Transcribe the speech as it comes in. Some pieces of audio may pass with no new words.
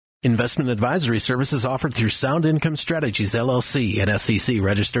Investment advisory services offered through Sound Income Strategies, LLC, an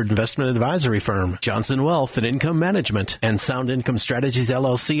SEC-registered investment advisory firm. Johnson Wealth and Income Management and Sound Income Strategies,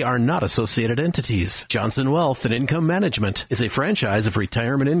 LLC are not associated entities. Johnson Wealth and Income Management is a franchise of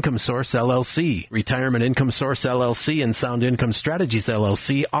Retirement Income Source, LLC. Retirement Income Source, LLC and Sound Income Strategies,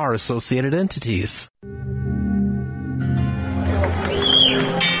 LLC are associated entities.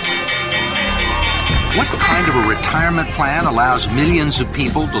 What kind of a retirement plan allows millions of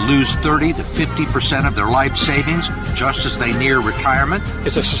people to lose 30 to 50% of their life savings just as they near retirement?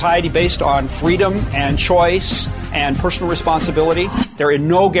 It's a society based on freedom and choice and personal responsibility. There are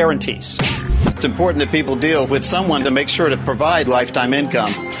no guarantees. It's important that people deal with someone to make sure to provide lifetime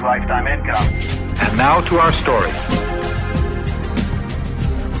income. Lifetime income. And now to our story.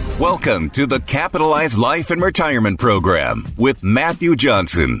 Welcome to the Capitalized Life and Retirement Program with Matthew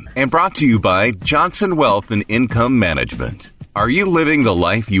Johnson and brought to you by Johnson Wealth and Income Management. Are you living the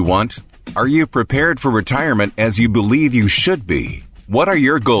life you want? Are you prepared for retirement as you believe you should be? What are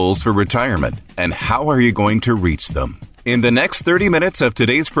your goals for retirement and how are you going to reach them? In the next 30 minutes of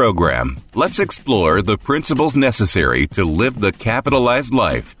today's program, let's explore the principles necessary to live the capitalized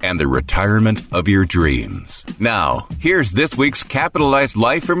life and the retirement of your dreams. Now, here's this week's Capitalized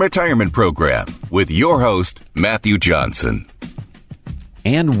Life and Retirement Program with your host, Matthew Johnson.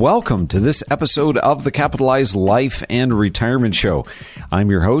 And welcome to this episode of the Capitalized Life and Retirement Show.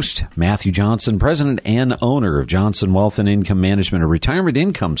 I'm your host, Matthew Johnson, president and owner of Johnson Wealth and Income Management, a retirement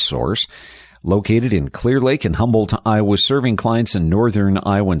income source located in Clear Lake and Humboldt, Iowa, serving clients in northern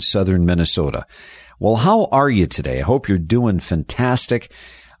Iowa and southern Minnesota. Well, how are you today? I hope you're doing fantastic.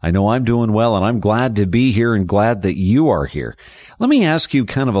 I know I'm doing well, and I'm glad to be here and glad that you are here. Let me ask you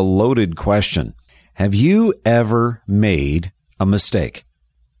kind of a loaded question. Have you ever made a mistake?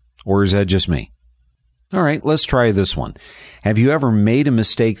 Or is that just me? All right, let's try this one. Have you ever made a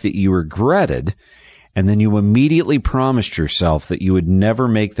mistake that you regretted, and then you immediately promised yourself that you would never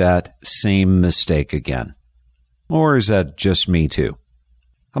make that same mistake again? Or is that just me too?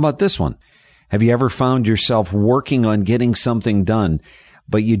 How about this one? Have you ever found yourself working on getting something done,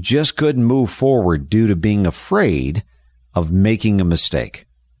 but you just couldn't move forward due to being afraid of making a mistake?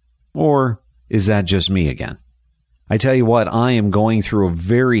 Or is that just me again? I tell you what, I am going through a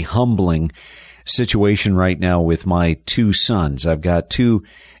very humbling situation right now with my two sons. I've got two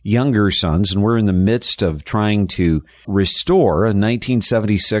younger sons, and we're in the midst of trying to restore a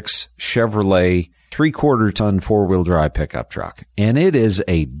 1976 Chevrolet 3/4-ton four-wheel drive pickup truck. And it is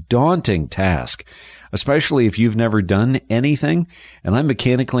a daunting task, especially if you've never done anything. And I'm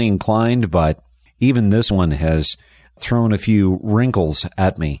mechanically inclined, but even this one has thrown a few wrinkles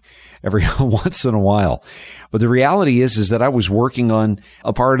at me every once in a while. But the reality is that I was working on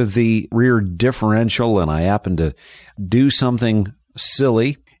a part of the rear differential, and I happened to do something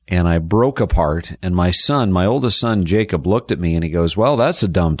silly, and I broke a part. And my oldest son, Jacob, looked at me and he goes, "Well, that's a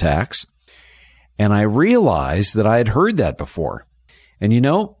dumb tax." And I realized that I had heard that before. And you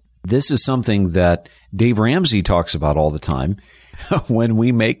know, this is something that Dave Ramsey talks about all the time. When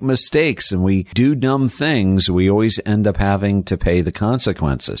we make mistakes and we do dumb things, we always end up having to pay the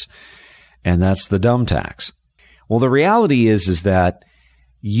consequences. And that's the dumb tax. Well, the reality is that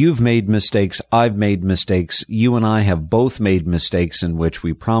you've made mistakes. I've made mistakes. You and I have both made mistakes in which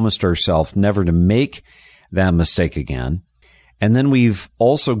we promised ourselves never to make that mistake again. And then we've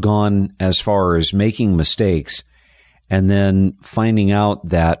also gone as far as making mistakes and then finding out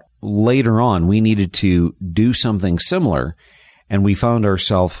that later on we needed to do something similar, and we found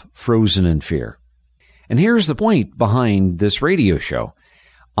ourselves frozen in fear. And here's the point behind this radio show.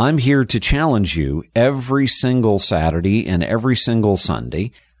 I'm here to challenge you every single Saturday and every single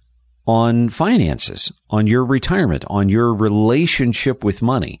Sunday on finances, on your retirement, on your relationship with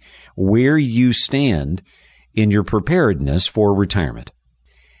money, where you stand in your preparedness for retirement.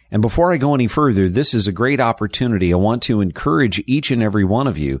 And before I go any further, this is a great opportunity. I want to encourage each and every one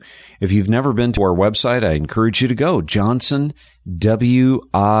of you. If you've never been to our website, I encourage you to go. Johnson,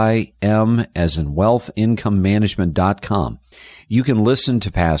 W-I-M, as in wealthincomemanagement.com. You can listen to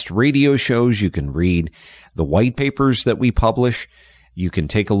past radio shows. You can read the white papers that we publish. You can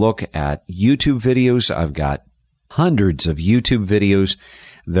take a look at YouTube videos. I've got hundreds of YouTube videos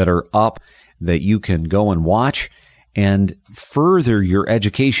that are up that you can go and watch and further your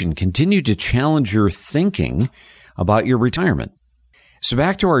education, continue to challenge your thinking about your retirement. So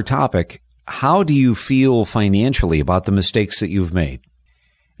back to our topic, how do you feel financially about the mistakes that you've made?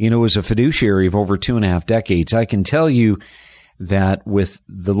 You know, as a fiduciary of over 2.5 decades, I can tell you that with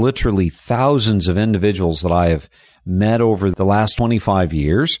the literally thousands of individuals that I have met over the last 25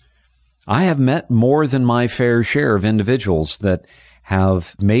 years, I have met more than my fair share of individuals that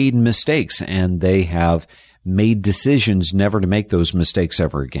have made mistakes, and they have made decisions never to make those mistakes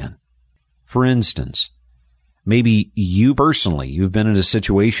ever again. For instance, maybe you personally, you've been in a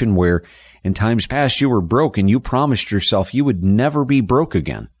situation where in times past you were broke and you promised yourself you would never be broke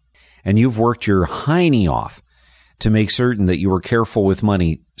again. And you've worked your hiney off to make certain that you were careful with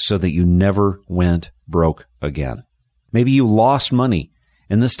money so that you never went broke again. Maybe you lost money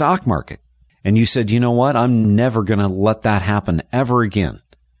in the stock market and you said, you know what, I'm never going to let that happen ever again.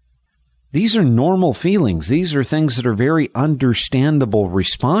 These are normal feelings. These are things that are very understandable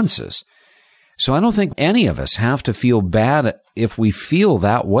responses. So I don't think any of us have to feel bad if we feel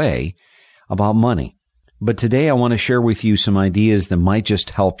that way about money. But today I want to share with you some ideas that might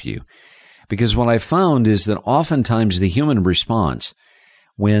just help you. Because what I found is that oftentimes the human response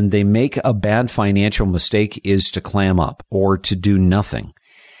when they make a bad financial mistake is to clam up or to do nothing.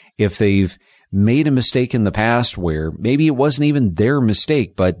 If they've made a mistake in the past where maybe it wasn't even their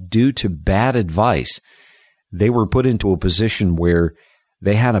mistake, but due to bad advice, they were put into a position where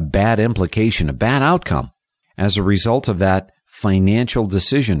they had a bad implication, a bad outcome as a result of that financial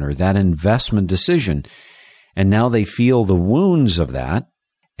decision or that investment decision. And now they feel the wounds of that,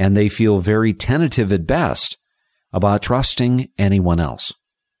 and they feel very tentative at best about trusting anyone else.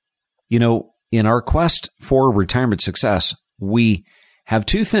 You know, in our quest for retirement success, we have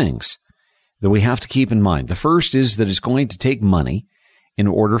two things that we have to keep in mind. The first is that it's going to take money in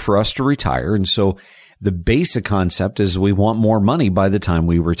order for us to retire. And so the basic concept is we want more money by the time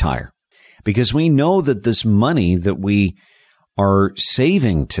we retire, because we know that this money that we are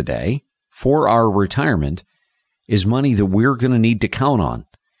saving today for our retirement is money that we're going to need to count on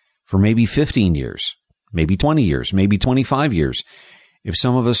for maybe 15 years, maybe 20 years, maybe 25 years. If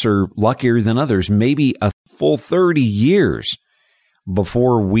some of us are luckier than others, maybe a full 30 years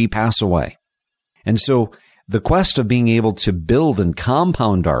before we pass away. And so the quest of being able to build and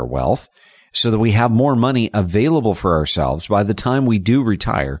compound our wealth so that we have more money available for ourselves by the time we do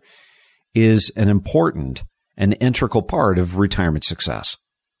retire is an important and integral part of retirement success.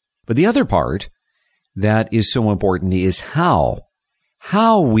 But the other part that is so important is how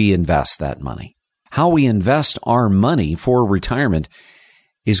we invest that money. How we invest our money for retirement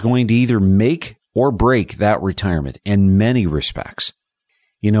is going to either make or break that retirement in many respects.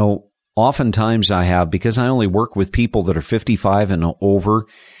 You know, oftentimes because I only work with people that are 55 and over,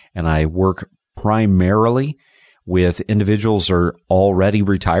 and I work primarily with individuals that are already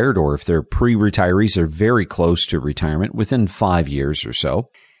retired, or if they're pre-retirees, they're very close to retirement within 5 years or so.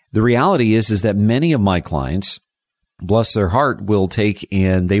 The reality is that many of my clients, bless their heart, will take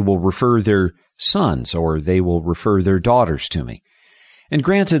and they will refer their sons or they will refer their daughters to me. And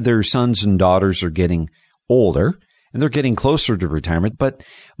granted, their sons and daughters are getting older and they're getting closer to retirement, but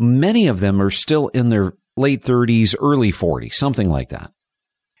many of them are still in their late 30s, early 40s, something like that.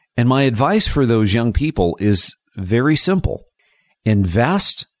 And my advice for those young people is very simple.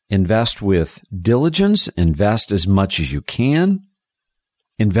 Invest with diligence, invest as much as you can,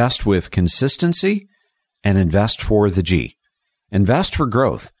 invest with consistency, and invest for the G. Invest for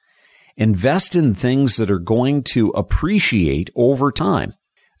growth. Invest in things that are going to appreciate over time,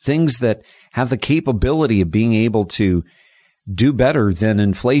 things that have the capability of being able to do better than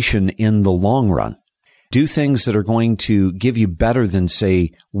inflation in the long run. Do things that are going to give you better than,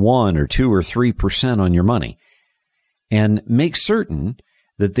 say, 1 or 2 or 3% on your money. And make certain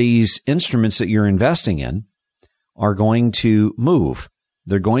that these instruments that you're investing in are going to move.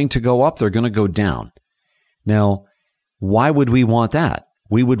 They're going to go up. They're going to go down. Now, why would we want that?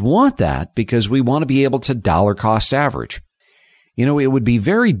 We would want that because we want to be able to dollar cost average. You know, it would be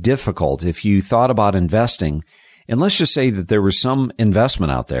very difficult if you thought about investing, and let's just say that there was some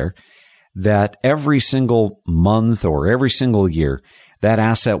investment out there that every single month or every single year, that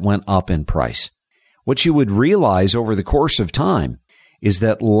asset went up in price. What you would realize over the course of time is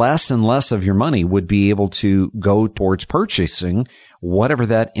that less and less of your money would be able to go towards purchasing whatever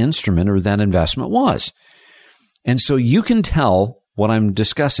that instrument or that investment was. And so you can tell what I'm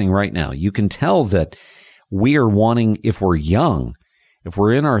discussing right now. You can tell that we are wanting, if we're young, if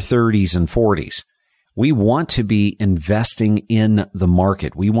we're in our 30s and 40s, we want to be investing in the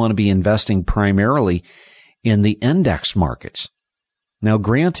market. We want to be investing primarily in the index markets. Now,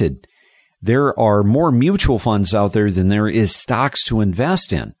 granted, there are more mutual funds out there than there is stocks to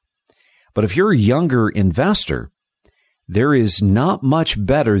invest in. But if you're a younger investor, there is not much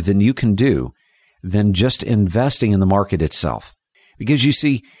better than you can do than just investing in the market itself. Because you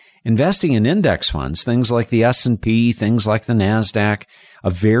see, investing in index funds, things like the S&P, things like the NASDAQ, a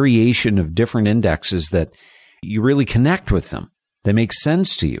variation of different indexes that you really connect with them, they make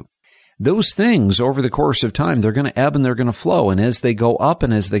sense to you. those things over the course of time, they're going to ebb and they're going to flow. And as they go up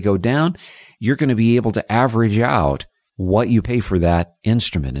and as they go down, you're going to be able to average out what you pay for that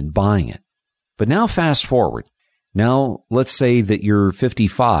instrument and buying it. But now fast forward. Now let's say that you're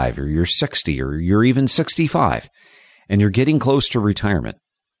 55 or you're 60 or you're even 65 and you're getting close to retirement.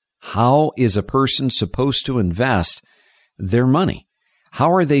 How is a person supposed to invest their money?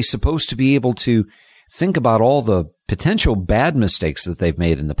 How are they supposed to be able to think about all the potential bad mistakes that they've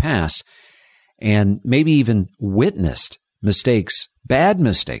made in the past and maybe even witnessed mistakes, bad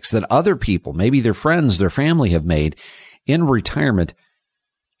mistakes that other people, maybe their friends, their family have made in retirement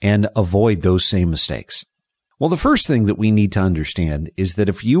and avoid those same mistakes? Well, the first thing that we need to understand is that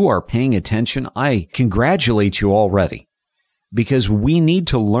if you are paying attention, I congratulate you already, because we need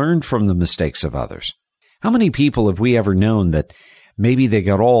to learn from the mistakes of others. How many people have we ever known that maybe they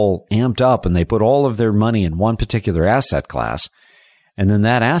got all amped up and they put all of their money in one particular asset class, and then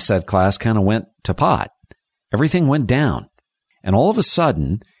that asset class kind of went to pot? Everything went down. And all of a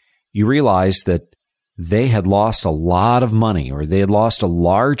sudden, you realize that they had lost a lot of money, or they had lost a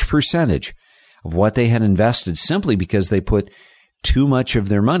large percentage of what they had invested simply because they put too much of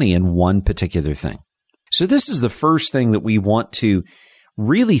their money in one particular thing. So this is the first thing that we want to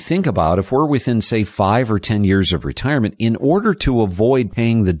really think about if we're within, say, 5 or 10 years of retirement. In order to avoid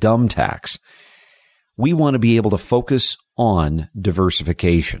paying the dumb tax, we want to be able to focus on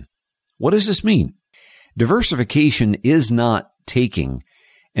diversification. What does this mean? Diversification is not taking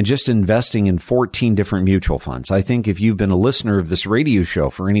and just investing in 14 different mutual funds. I think if you've been a listener of this radio show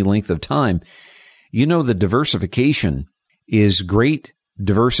for any length of time, you know that diversification is great,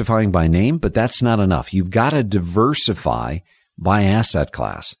 diversifying by name, but that's not enough. You've got to diversify by asset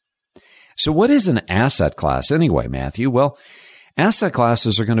class. So what is an asset class anyway, Matthew? Well, asset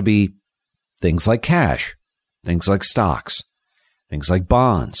classes are going to be things like cash, things like stocks, things like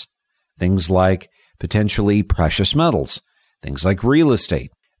bonds, things like potentially precious metals, things like real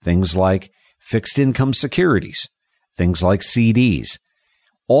estate, things like fixed income securities, things like CDs.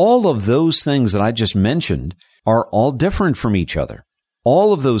 All of those things that I just mentioned are all different from each other.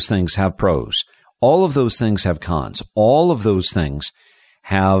 All of those things have pros. All of those things have cons. All of those things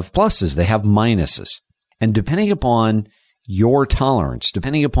have pluses. They have minuses. And depending upon your tolerance,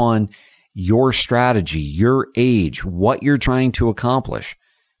 depending upon your strategy, your age, what you're trying to accomplish,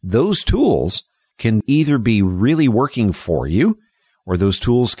 those tools can either be really working for you or those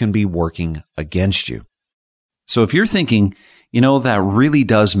tools can be working against you. So if you're thinking, that really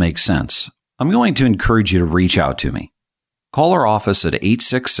does make sense, I'm going to encourage you to reach out to me. Call our office at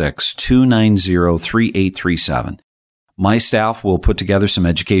 866-290-3837. My staff will put together some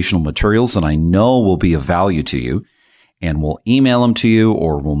educational materials that I know will be of value to you, and we'll email them to you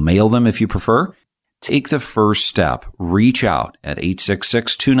or we'll mail them if you prefer. Take the first step. Reach out at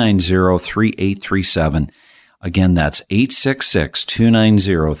 866-290-3837. Again, that's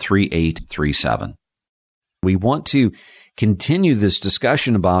 866-290-3837. We want to continue this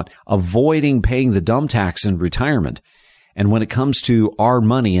discussion about avoiding paying the dumb tax in retirement, and when it comes to our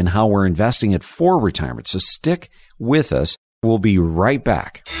money and how we're investing it for retirement. So stick with us. We'll be right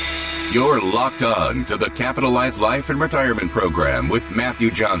back. You're locked on to the Capitalized Life and Retirement Program with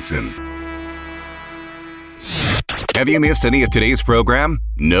Matthew Johnson. Have you missed any of today's program?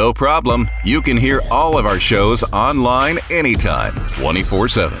 No problem. You can hear all of our shows online anytime,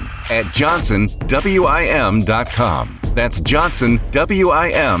 24/7 at johnsonwim.com. That's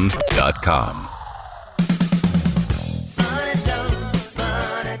johnsonwim.com.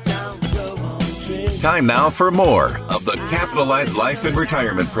 Time now for more of the Capitalized Life and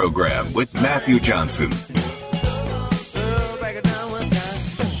Retirement Program with Matthew Johnson.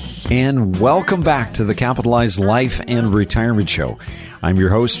 And welcome back to the Capitalized Life and Retirement Show. I'm your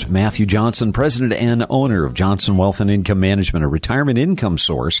host, Matthew Johnson, president and owner of Johnson Wealth and Income Management, a retirement income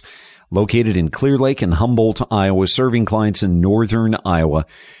source located in Clear Lake and Humboldt, Iowa, serving clients in northern Iowa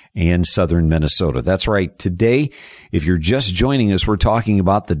and southern Minnesota. That's right. Today, if you're just joining us, we're talking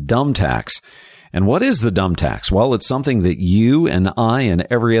about the dumb tax. And what is the dumb tax? Well, it's something that you and I and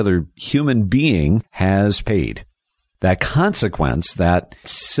every other human being has paid. That consequence, that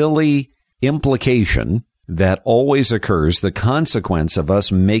silly implication that always occurs, the consequence of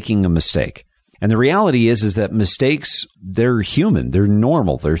us making a mistake. And the reality is that mistakes, they're human, they're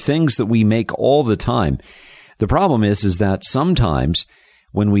normal, they're things that we make all the time. The problem is that sometimes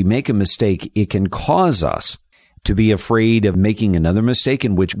when we make a mistake, it can cause us to be afraid of making another mistake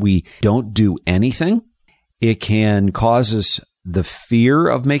in which we don't do anything. It can cause us the fear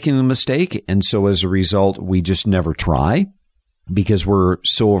of making the mistake, and so as a result, we just never try because we're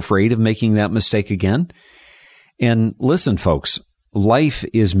so afraid of making that mistake again. And listen, folks, life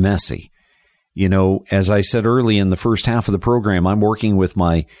is messy. You know, as I said early in the first half of the program, I'm working with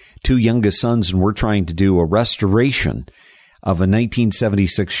my two youngest sons, and we're trying to do a restoration of a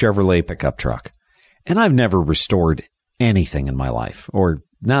 1976 Chevrolet pickup truck. And I've never restored anything in my life, or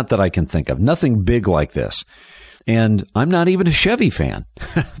not that I can think of, nothing big like this. And I'm not even a Chevy fan,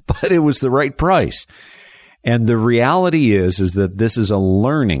 but it was the right price. And the reality is that this is a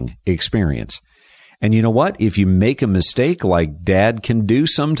learning experience. And you know what? If you make a mistake like Dad can do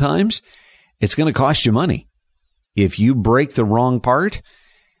sometimes, it's going to cost you money. If you break the wrong part,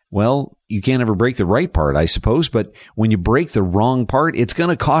 well, you can't ever break the right part, I suppose. But when you break the wrong part, it's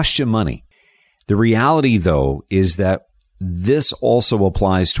going to cost you money. The reality, though, is that this also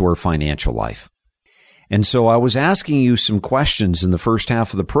applies to our financial life. And so I was asking you some questions in the first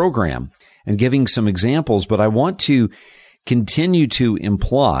half of the program and giving some examples, but I want to continue to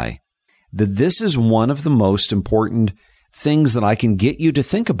imply that this is one of the most important things that I can get you to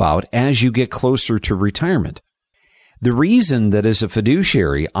think about as you get closer to retirement. The reason that as a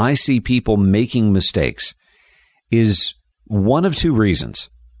fiduciary, I see people making mistakes is one of two reasons.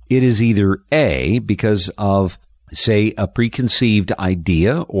 It is either A, because of, say, a preconceived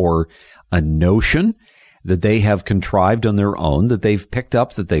idea or a notion that they have contrived on their own, that they've picked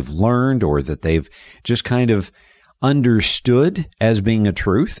up, that they've learned, or that they've just kind of understood as being a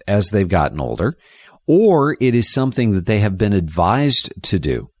truth as they've gotten older, or it is something that they have been advised to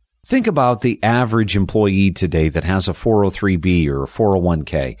do. Think about the average employee today that has a 403B or a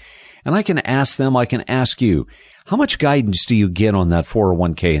 401k. And I can ask them, I can ask you, how much guidance do you get on that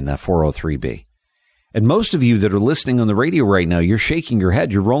 401k and that 403B? And most of you that are listening on the radio right now, you're shaking your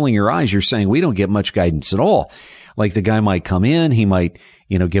head, you're rolling your eyes, you're saying, we don't get much guidance at all. Like the guy might come in, he might,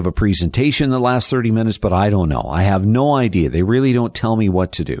 give a presentation the last 30 minutes, but I don't know. I have no idea. They really don't tell me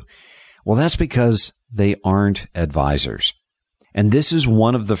what to do. Well, that's because they aren't advisors. And this is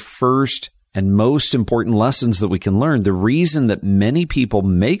one of the first and most important lessons that we can learn. The reason that many people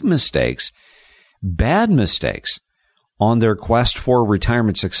make mistakes, bad mistakes, on their quest for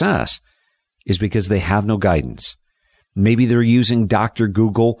retirement success is because they have no guidance. Maybe they're using Dr.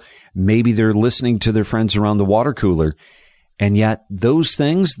 Google. Maybe they're listening to their friends around the water cooler. And yet those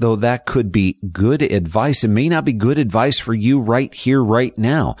things, though that could be good advice, it may not be good advice for you right here, right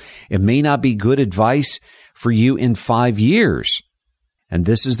now. It may not be good advice for you in 5 years. And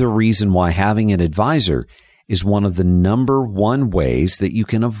this is the reason why having an advisor is one of the number one ways that you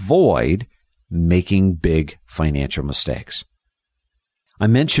can avoid making big financial mistakes. I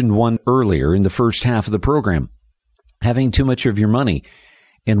mentioned one earlier in the first half of the program, having too much of your money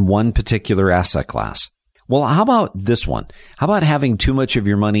in one particular asset class. Well, how about this one? How about having too much of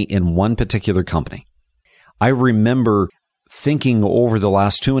your money in one particular company? I remember thinking over the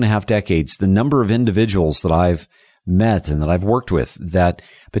last 2.5 decades, the number of individuals that I've met and that I've worked with that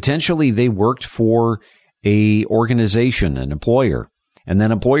potentially they worked for a organization, an employer, and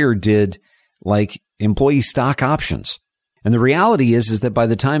that employer did like employee stock options. And the reality is that by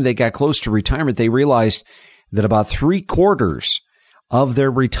the time they got close to retirement, they realized that about 3/4 of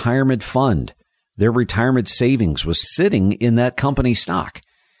their retirement fund, their retirement savings was sitting in that company stock.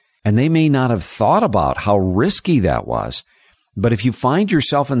 And they may not have thought about how risky that was. But if you find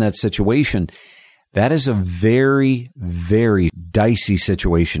yourself in that situation, that is a very, very dicey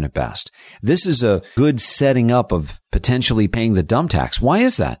situation at best. This is a good setting up of potentially paying the dump tax. Why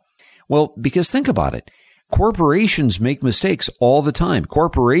is that? Well, because think about it. Corporations make mistakes all the time.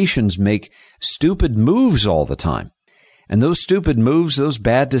 Corporations make stupid moves all the time. And those stupid moves, those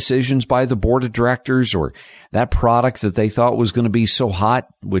bad decisions by the board of directors, or that product that they thought was going to be so hot,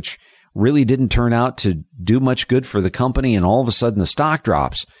 which really didn't turn out to do much good for the company, and all of a sudden the stock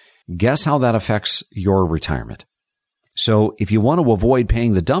drops. Guess how that affects your retirement? So if you want to avoid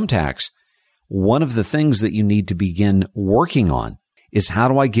paying the dump tax, one of the things that you need to begin working on is, how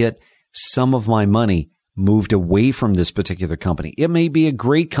do I get some of my money moved away from this particular company? It may be a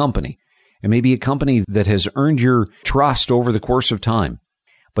great company. It may be a company that has earned your trust over the course of time.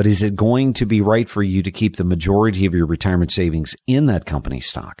 But is it going to be right for you to keep the majority of your retirement savings in that company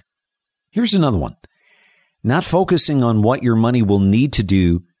stock? Here's another one. Not focusing on what your money will need to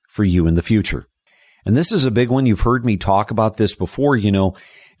do for you in the future. And this is a big one. You've heard me talk about this before.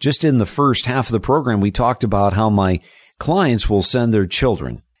 Just in the first half of the program, we talked about how my clients will send their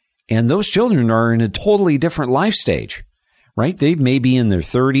children. And those children are in a totally different life stage, right? They may be in their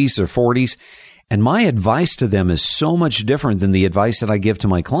 30s or 40s. And my advice to them is so much different than the advice that I give to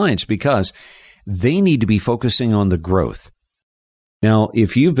my clients, because they need to be focusing on the growth. Now,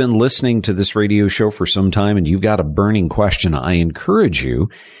 if you've been listening to this radio show for some time and you've got a burning question, I encourage you,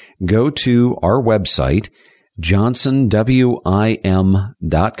 go to our website,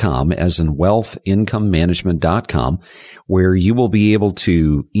 johnsonwim.com, as in wealthincomemanagement.com, where you will be able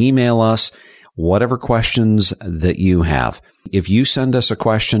to email us whatever questions that you have. If you send us a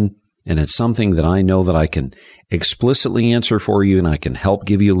question and it's something that I know that I can explicitly answer for you and I can help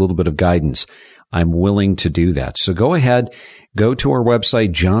give you a little bit of guidance, I'm willing to do that. So go ahead, go to our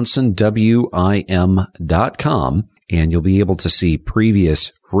website, johnsonwim.com, and you'll be able to see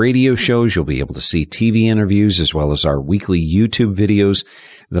previous radio shows. You'll be able to see TV interviews as well as our weekly YouTube videos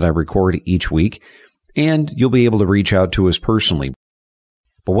that I record each week. And you'll be able to reach out to us personally.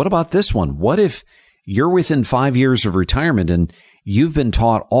 But what about this one? What if you're within 5 years of retirement and you've been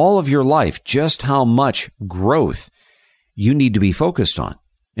taught all of your life just how much growth you need to be focused on?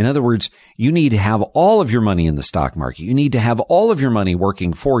 In other words, you need to have all of your money in the stock market. You need to have all of your money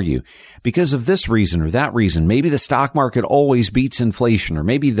working for you because of this reason or that reason. Maybe the stock market always beats inflation, or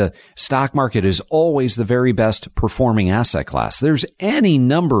maybe the stock market is always the very best performing asset class. There's any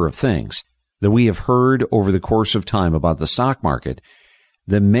number of things that we have heard over the course of time about the stock market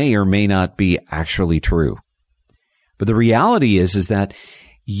that may or may not be actually true. But the reality is that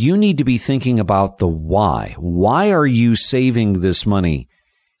you need to be thinking about the why. Why are you saving this money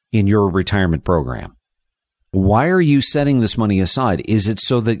in your retirement program? Why are you setting this money aside? Is it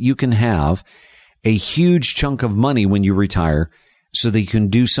so that you can have a huge chunk of money when you retire so that you can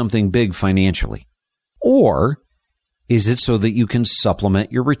do something big financially? Or is it so that you can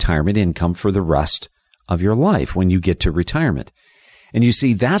supplement your retirement income for the rest of your life when you get to retirement? And you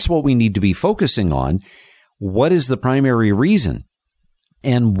see, that's what we need to be focusing on. What is the primary reason?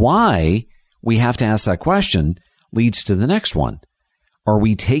 And why we have to ask that question leads to the next one. Are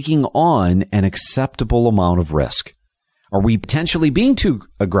we taking on an acceptable amount of risk? Are we potentially being too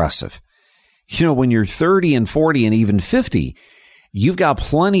aggressive? You know, when you're 30 and 40 and even 50, you've got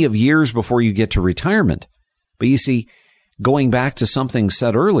plenty of years before you get to retirement. But you see, going back to something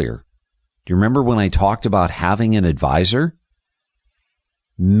said earlier, do you remember when I talked about having an advisor?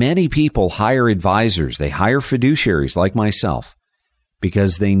 Many people hire advisors. They hire fiduciaries like myself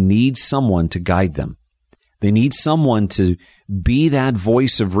because they need someone to guide them. They need someone to be that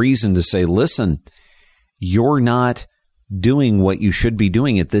voice of reason to say, listen, you're not doing what you should be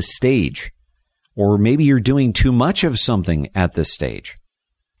doing at this stage. Or maybe you're doing too much of something at this stage.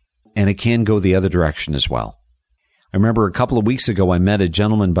 And it can go the other direction as well. I remember a couple of weeks ago, I met a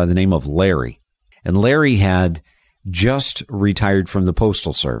gentleman by the name of Larry. And Larry had just retired from the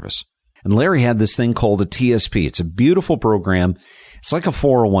Postal Service. And Larry had this thing called a TSP. It's a beautiful program. It's like a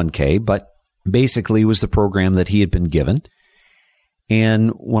 401k, but basically it was the program that he had been given.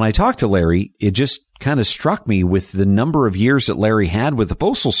 And when I talked to Larry, it just kind of struck me with the number of years that Larry had with the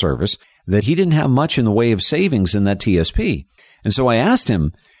Postal Service that he didn't have much in the way of savings in that TSP. And so I asked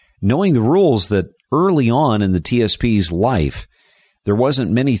him, knowing the rules that early on in the TSP's life, there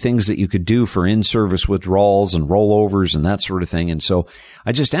wasn't many things that you could do for in-service withdrawals and rollovers and that sort of thing. And so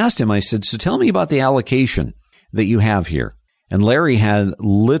I just asked him, I said, so tell me about the allocation that you have here. And Larry had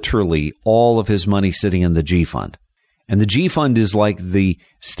literally all of his money sitting in the G fund. And the G fund is like the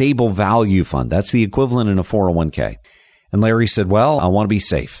stable value fund. That's the equivalent in a 401k. And Larry said, well, I want to be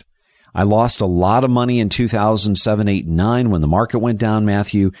safe. I lost a lot of money in 2007, 8, and 9 when the market went down,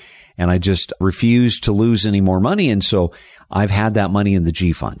 Matthew, and I just refused to lose any more money. And so I've had that money in the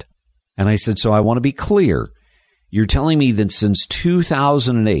G fund. And I said, so I want to be clear. You're telling me that since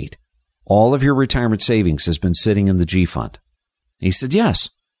 2008, all of your retirement savings has been sitting in the G fund? And he said, yes.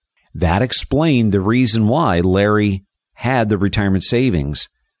 That explained the reason why Larry had the retirement savings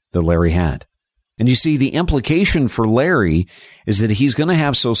that Larry had. And you see, the implication for Larry is that he's going to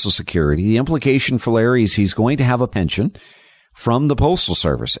have Social Security. The implication for Larry is he's going to have a pension from the Postal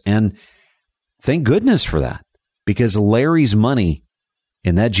Service. And thank goodness for that, because Larry's money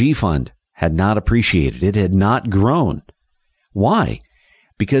in that G fund had not appreciated. It had not grown. Why?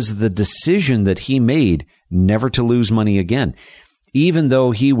 Because of the decision that he made never to lose money again. Even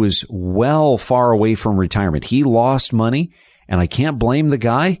though he was well far away from retirement, he lost money, and I can't blame the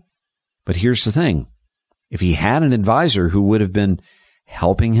guy. But here's the thing. If he had an advisor who would have been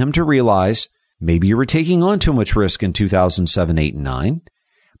helping him to realize maybe you were taking on too much risk in 2007, 8, and 9,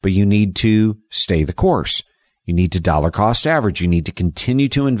 but you need to stay the course. You need to dollar cost average. You need to continue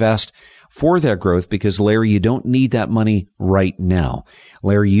to invest for that growth because, Larry, you don't need that money right now.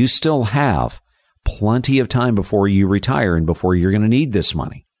 Larry, you still have plenty of time before you retire and before you're going to need this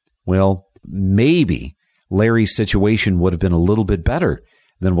money. Well, maybe Larry's situation would have been a little bit better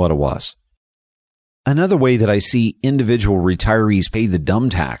than what it was. Another way that I see individual retirees pay the dumb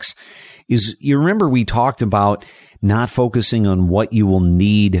tax is, you remember we talked about not focusing on what you will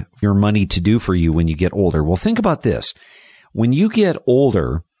need your money to do for you when you get older. Well, think about this. When you get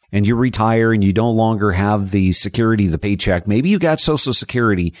older and you retire and you no longer have the security, the paycheck, maybe you got Social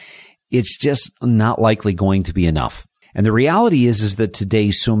Security, it's just not likely going to be enough. And the reality is that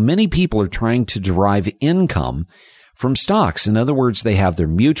today so many people are trying to derive income from stocks. In other words, they have their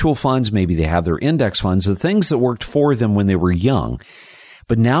mutual funds, maybe they have their index funds, the things that worked for them when they were young,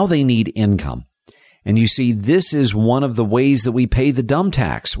 but now they need income. And you see, this is one of the ways that we pay the dumb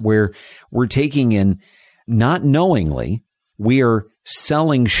tax, where we're taking in, not knowingly, we are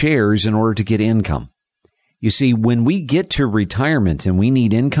selling shares in order to get income. You see, when we get to retirement and we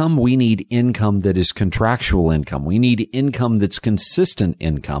need income that is contractual income. We need income that's consistent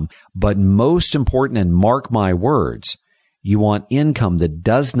income. But most important, and mark my words, you want income that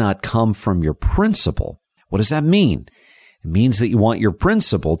does not come from your principal. What does that mean? It means that you want your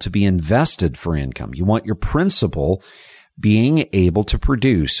principal to be invested for income. You want your principal being able to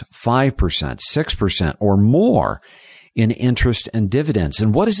produce 5%, 6% or more in interest and dividends.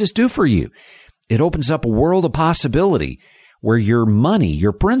 And what does this do for you? It opens up a world of possibility where your money,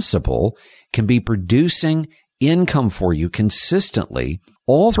 your principal, can be producing income for you consistently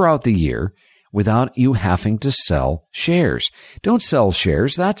all throughout the year without you having to sell shares. Don't sell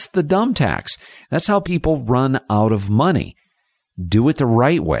shares. That's the dumb tax. That's how people run out of money. Do it the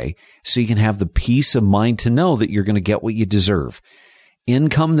right way so you can have the peace of mind to know that you're going to get what you deserve.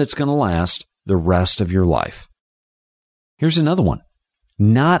 Income that's going to last the rest of your life. Here's another one.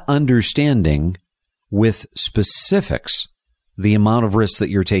 Not understanding with specifics the amount of risk that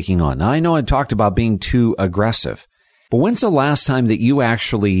you're taking on. Now, I know I talked about being too aggressive, but when's the last time that you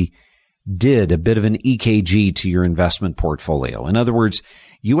actually did a bit of an EKG to your investment portfolio? In other words,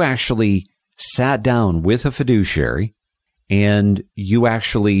 you actually sat down with a fiduciary and you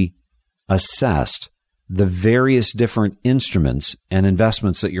actually assessed the various different instruments and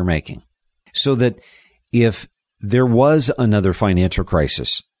investments that you're making, so that if there was another financial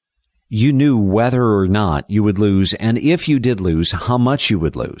crisis, you knew whether or not you would lose, and if you did lose, how much you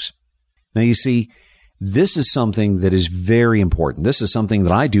would lose. Now, you see, this is something that is very important. This is something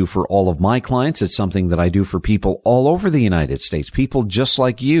that I do for all of my clients. It's something that I do for people all over the United States, people just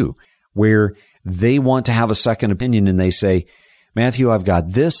like you, where they want to have a second opinion and they say, Matthew, I've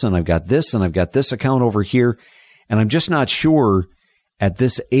got this and I've got this and I've got this account over here, and I'm just not sure at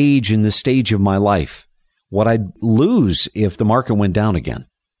this age and this stage of my life what I'd lose if the market went down again.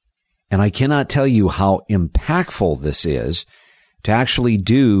 And I cannot tell you how impactful this is to actually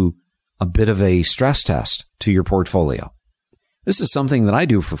do a bit of a stress test to your portfolio. This is something that I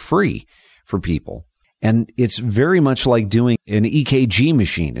do for free for people. And it's very much like doing an EKG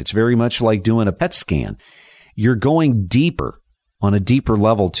machine. It's very much like doing a PET scan. You're going deeper on a deeper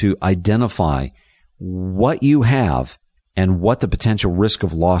level to identify what you have and what the potential risk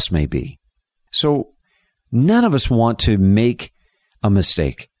of loss may be. So none of us want to make a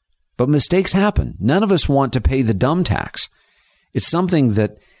mistake, but mistakes happen. None of us want to pay the dumb tax. It's something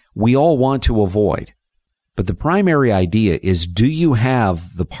that we all want to avoid. But the primary idea is, do you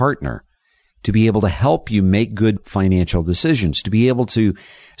have the partner to be able to help you make good financial decisions, to be able to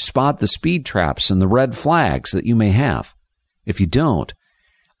spot the speed traps and the red flags that you may have? If you don't,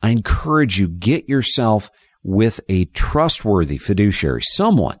 I encourage you, get yourself with a trustworthy fiduciary,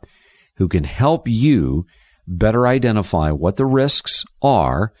 someone who can help you better identify what the risks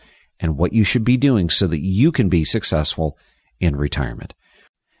are and what you should be doing so that you can be successful in retirement.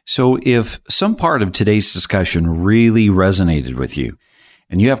 So if some part of today's discussion really resonated with you,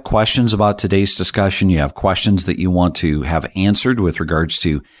 and you have questions about today's discussion, you have questions that you want to have answered with regards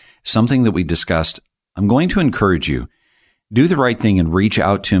to something that we discussed, I'm going to encourage you, do the right thing and reach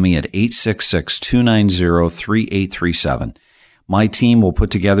out to me at 866-290-3837. My team will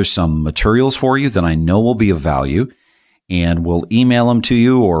put together some materials for you that I know will be of value, and we'll email them to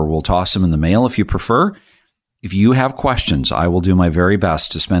you or we'll toss them in the mail if you prefer. If you have questions, I will do my very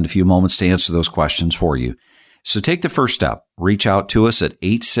best to spend a few moments to answer those questions for you. So take the first step. Reach out to us at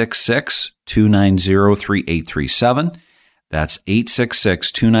 866-290-3837. That's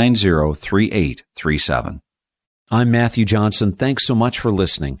 866-290-3837. I'm Matthew Johnson. Thanks so much for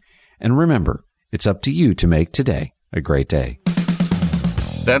listening. And remember, it's up to you to make today a great day.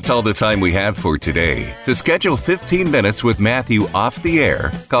 That's all the time we have for today. To schedule 15 minutes with Matthew off the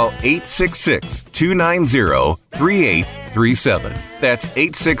air, call 866-290-3837. That's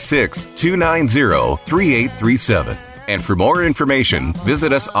 866-290-3837. And for more information,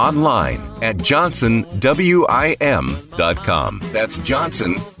 visit us online at johnsonwim.com. That's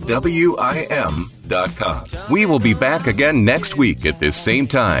johnsonwim.com. capitalizedlife.com. We will be back again next week at this same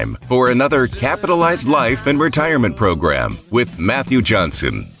time for another Capitalized Life and Retirement program with Matthew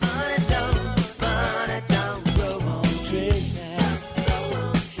Johnson.